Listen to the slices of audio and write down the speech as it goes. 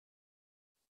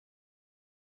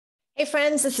Hey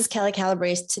friends, this is Kelly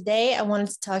Calabrese. Today I wanted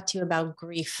to talk to you about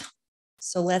grief.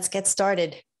 So let's get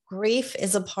started. Grief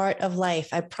is a part of life.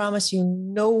 I promise you,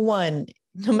 no one,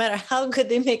 no matter how good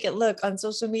they make it look on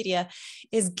social media,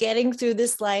 is getting through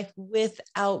this life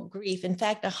without grief. In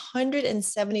fact,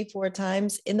 174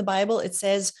 times in the Bible, it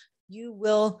says you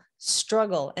will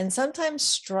struggle. And sometimes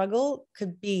struggle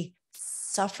could be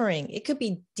suffering, it could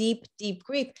be deep, deep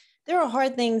grief. There are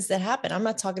hard things that happen. I'm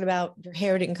not talking about your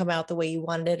hair didn't come out the way you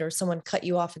wanted it or someone cut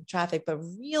you off in traffic, but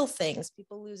real things,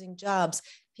 people losing jobs,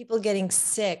 people getting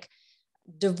sick,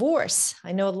 divorce.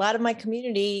 I know a lot of my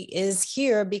community is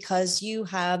here because you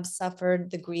have suffered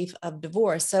the grief of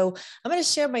divorce. So I'm going to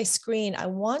share my screen. I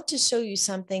want to show you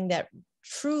something that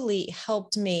truly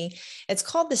helped me. It's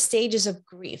called the stages of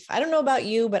grief. I don't know about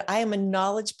you, but I am a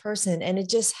knowledge person and it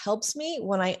just helps me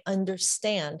when I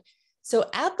understand. So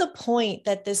at the point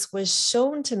that this was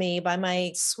shown to me by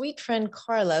my sweet friend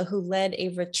Carla, who led a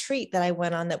retreat that I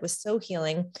went on that was so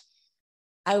healing,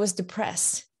 I was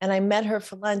depressed. And I met her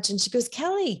for lunch and she goes,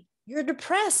 Kelly, you're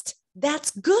depressed. That's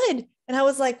good. And I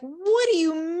was like, what do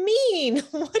you mean?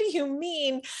 What do you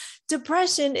mean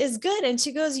depression is good? And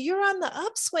she goes, you're on the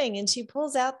upswing. And she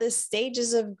pulls out this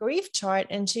stages of grief chart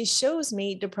and she shows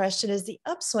me depression is the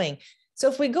upswing. So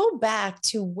if we go back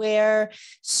to where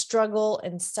struggle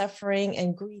and suffering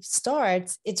and grief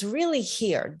starts, it's really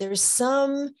here. There's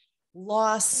some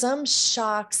loss, some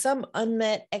shock, some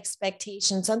unmet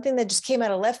expectation, something that just came out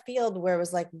of left field where it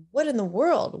was like, what in the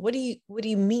world? What do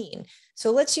you mean? So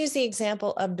let's use the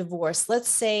example of divorce. Let's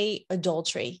say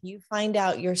adultery. You find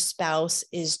out your spouse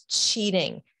is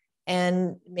cheating.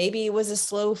 And maybe it was a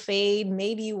slow fade.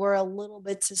 Maybe you were a little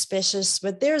bit suspicious,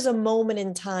 but there's a moment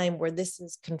in time where this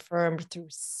is confirmed through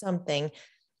something.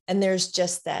 And there's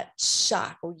just that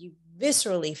shock or you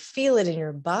viscerally feel it in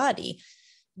your body.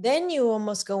 Then you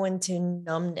almost go into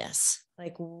numbness.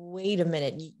 Like, wait a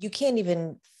minute, you can't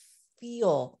even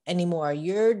feel anymore.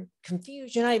 You're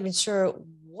confused. You're not even sure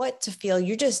what to feel.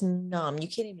 You're just numb. You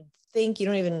can't even think. You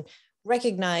don't even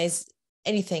recognize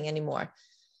anything anymore.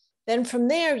 Then from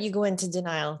there, you go into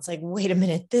denial. It's like, wait a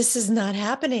minute, this is not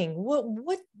happening.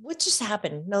 What just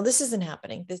happened? No, this isn't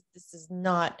happening. This is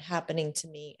not happening to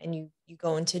me. And you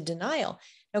go into denial.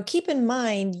 Now, keep in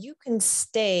mind, you can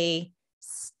stay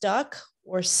stuck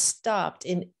or stopped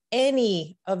in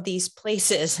any of these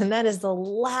places. And that is the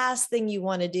last thing you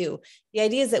want to do. The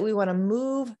idea is that we want to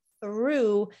move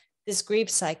through this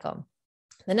grief cycle.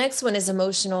 The next one is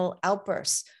emotional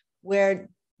outbursts, where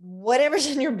whatever's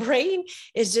in your brain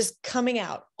is just coming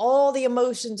out. All the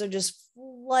emotions are just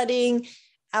flooding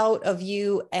out of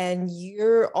you and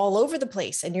you're all over the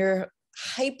place and you're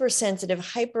hypersensitive,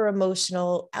 hyper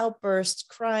emotional, outbursts,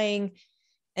 crying,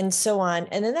 and so on.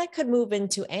 And then that could move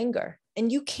into anger.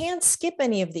 And you can't skip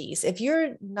any of these. If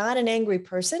you're not an angry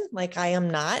person, like I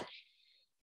am not,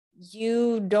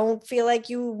 you don't feel like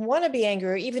you want to be angry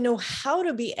or even know how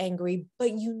to be angry,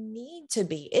 but you need to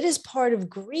be. It is part of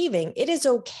grieving. It is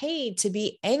okay to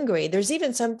be angry. There's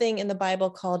even something in the Bible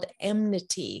called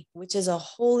enmity, which is a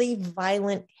holy,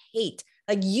 violent hate.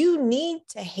 Like you need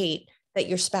to hate that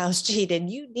your spouse cheated.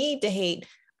 You need to hate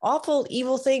awful,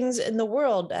 evil things in the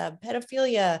world,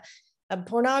 pedophilia,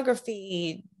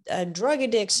 pornography, drug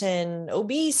addiction,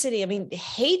 obesity. I mean,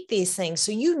 hate these things.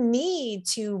 So you need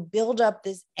to build up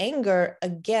this anger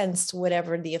against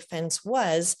whatever the offense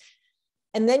was.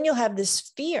 And then you'll have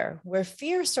this fear where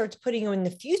fear starts putting you in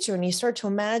the future and you start to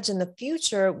imagine the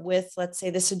future with, let's say,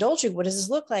 this adultery. What does this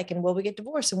look like? And will we get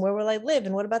divorced? And where will I live?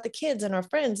 And what about the kids and our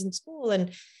friends in school?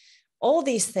 And all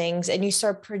these things. And you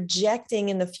start projecting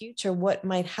in the future what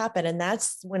might happen. And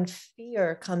that's when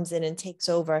fear comes in and takes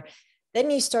over. Then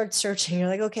you start searching. You're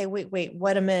like, okay,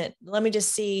 wait a minute. Let me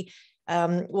just see.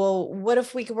 Well, what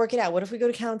if we could work it out? What if we go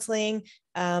to counseling?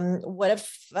 What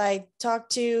if I talk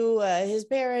to his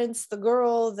parents, the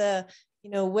girl,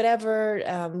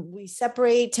 whatever, we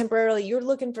separate temporarily. You're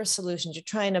looking for solutions. You're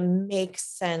trying to make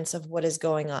sense of what is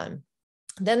going on.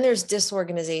 Then there's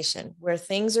disorganization where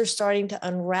things are starting to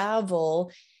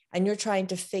unravel and you're trying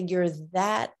to figure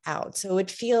that out. So it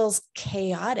feels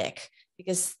chaotic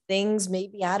because things may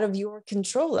be out of your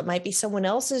control. It might be someone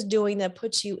else's doing that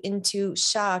puts you into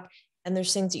shock. And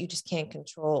there's things that you just can't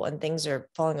control and things are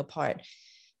falling apart.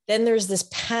 Then there's this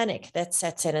panic that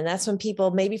sets in. And that's when people,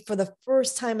 maybe for the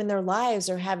first time in their lives,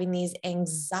 are having these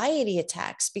anxiety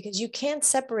attacks because you can't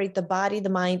separate the body, the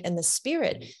mind, and the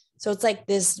spirit. So it's like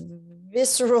this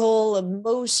visceral,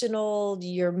 emotional,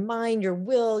 your mind, your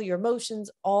will, your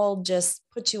emotions all just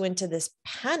put you into this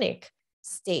panic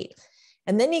state.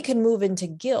 And then you can move into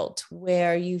guilt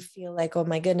where you feel like, oh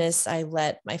my goodness, I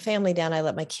let my family down. I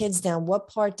let my kids down. What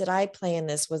part did I play in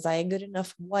this? Was I a good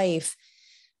enough wife?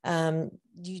 You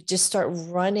just start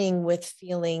running with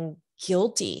feeling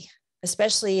guilty,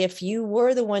 especially if you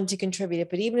were the one to contribute it.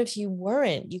 But even if you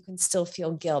weren't, you can still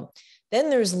feel guilt. Then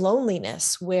there's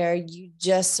loneliness where you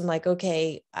just, I'm like,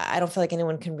 okay, I don't feel like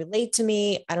anyone can relate to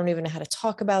me. I don't even know how to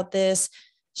talk about this.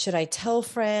 Should I tell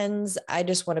friends? I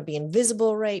just want to be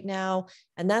invisible right now.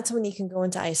 And that's when you can go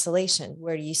into isolation,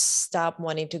 where you stop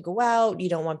wanting to go out. You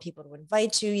don't want people to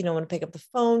invite you. You don't want to pick up the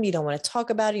phone. You don't want to talk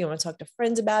about it. You don't want to talk to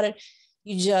friends about it.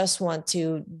 You just want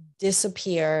to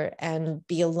disappear and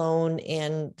be alone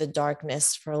in the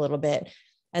darkness for a little bit.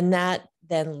 And that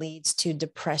then leads to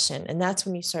depression. And that's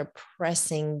when you start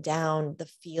pressing down the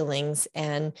feelings.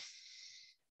 And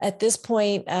at this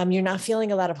point, you're not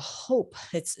feeling a lot of hope.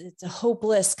 It's a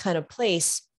hopeless kind of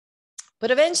place.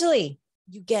 But eventually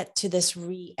you get to this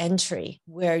re-entry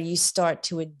where you start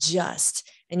to adjust,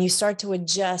 and you start to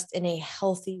adjust in a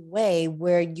healthy way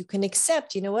where you can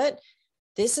accept, you know what?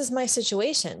 This is my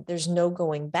situation. There's no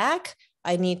going back.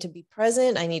 I need to be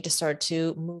present. I need to start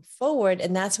to move forward.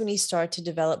 And that's when you start to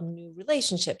develop new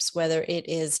relationships, whether it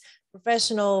is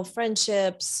professional,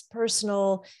 friendships,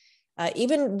 personal,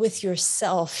 even with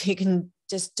yourself. You can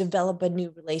just develop a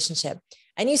new relationship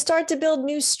and you start to build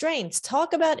new strengths.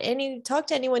 Talk to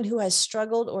anyone who has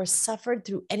struggled or suffered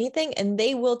through anything, and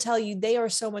they will tell you they are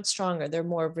so much stronger. They're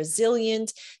more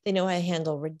resilient. They know how to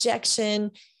handle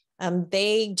rejection.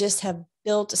 They just have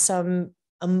built some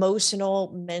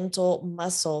emotional, mental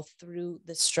muscle through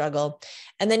the struggle.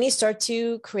 And then you start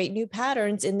to create new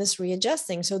patterns in this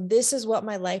readjusting. So this is what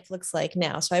my life looks like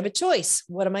now. So I have a choice.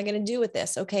 What am I going to do with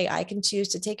this? Okay, I can choose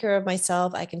to take care of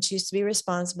myself. I can choose to be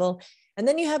responsible. And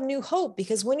then you have new hope,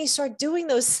 because when you start doing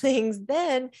those things,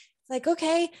 then it's like,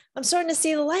 okay, I'm starting to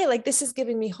see the light. Like, this is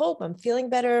giving me hope. I'm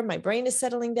feeling better. My brain is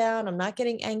settling down. I'm not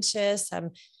getting anxious.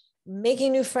 I'm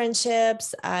making new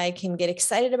friendships. I can get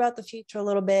excited about the future a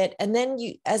little bit. And then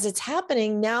as it's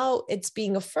happening, now it's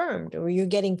being affirmed, or you're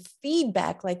getting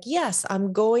feedback like, yes,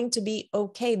 I'm going to be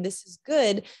okay. This is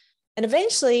good. And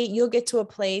eventually you'll get to a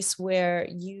place where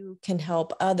you can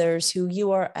help others who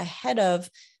you are ahead of,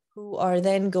 who are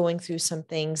then going through some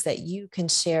things that you can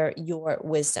share your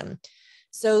wisdom.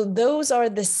 So those are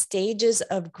the stages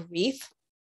of grief.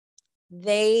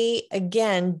 They,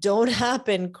 again, don't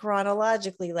happen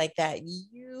chronologically like that.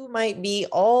 You might be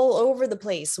all over the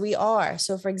place. We are.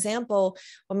 So for example,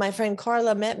 when my friend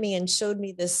Carla met me and showed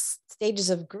me this stages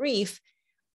of grief,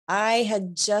 I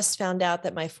had just found out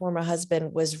that my former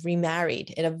husband was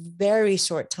remarried in a very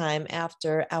short time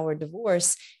after our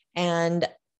divorce. And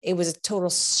it was a total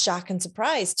shock and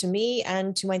surprise to me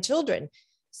and to my children.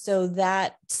 So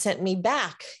that sent me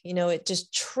back, it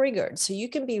just triggered. So you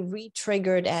can be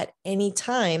re-triggered at any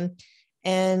time,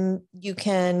 and you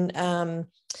can,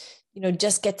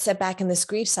 just get set back in this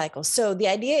grief cycle. So the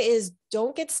idea is,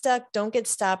 don't get stuck, don't get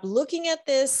stopped. Looking at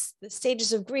the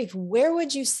stages of grief, where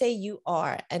would you say you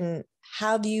are? And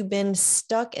have you been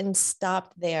stuck and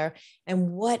stopped there? And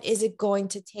what is it going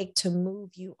to take to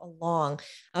move you along?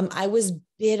 I was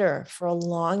bitter for a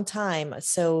long time.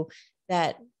 So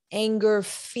that anger,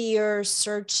 fear,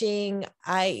 searching,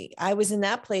 I was in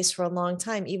that place for a long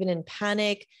time, even in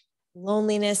panic,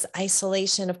 loneliness,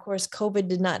 isolation. Of course, COVID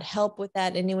did not help with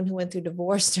that. Anyone who went through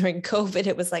divorce during COVID,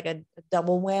 it was like a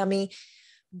double whammy.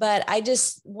 But I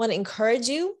just want to encourage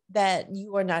you that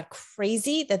you are not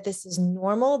crazy, that this is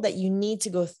normal, that you need to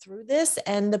go through this.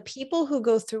 And the people who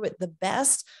go through it the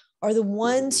best are the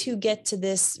ones who get to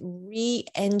this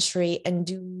re-entry and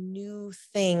do new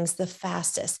things the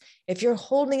fastest. If you're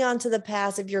holding on to the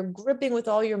past, if you're gripping with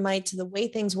all your might to the way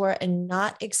things were and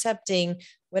not accepting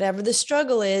whatever the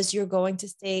struggle is, you're going to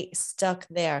stay stuck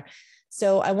there.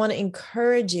 So I want to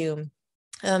encourage you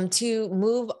to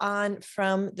move on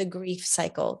from the grief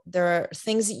cycle. There are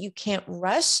things that you can't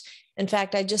rush. In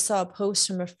fact, I just saw a post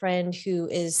from a friend who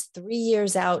is 3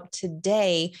 years out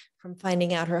today from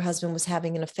finding out her husband was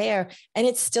having an affair, and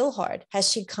it's still hard.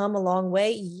 Has she come a long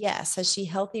way? Yes. Has she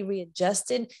healthy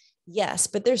readjusted? Yes,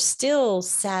 but there's still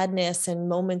sadness and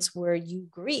moments where you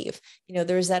grieve.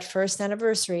 There's that first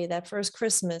anniversary, that first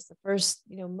Christmas, the first,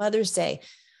 Mother's Day,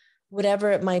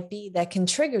 whatever it might be that can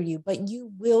trigger you, but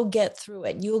you will get through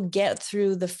it. You'll get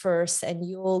through the first, and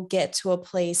you'll get to a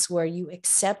place where you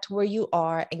accept where you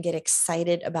are and get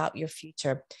excited about your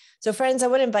future. So friends, I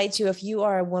would invite you, if you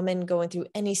are a woman going through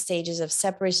any stages of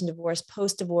separation, divorce,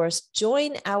 post-divorce,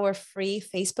 join our free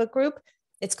Facebook group.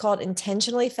 It's called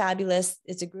Intentionally Fabulous.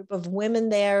 It's a group of women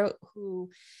there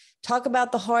who talk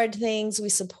about the hard things. We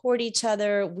support each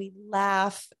other. We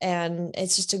laugh. And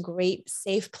it's just a great,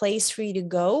 safe place for you to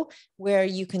go where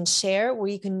you can share, where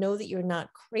you can know that you're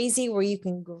not crazy, where you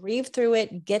can grieve through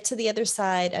it, get to the other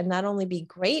side, and not only be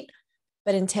great,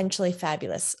 but intentionally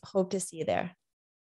fabulous. Hope to see you there.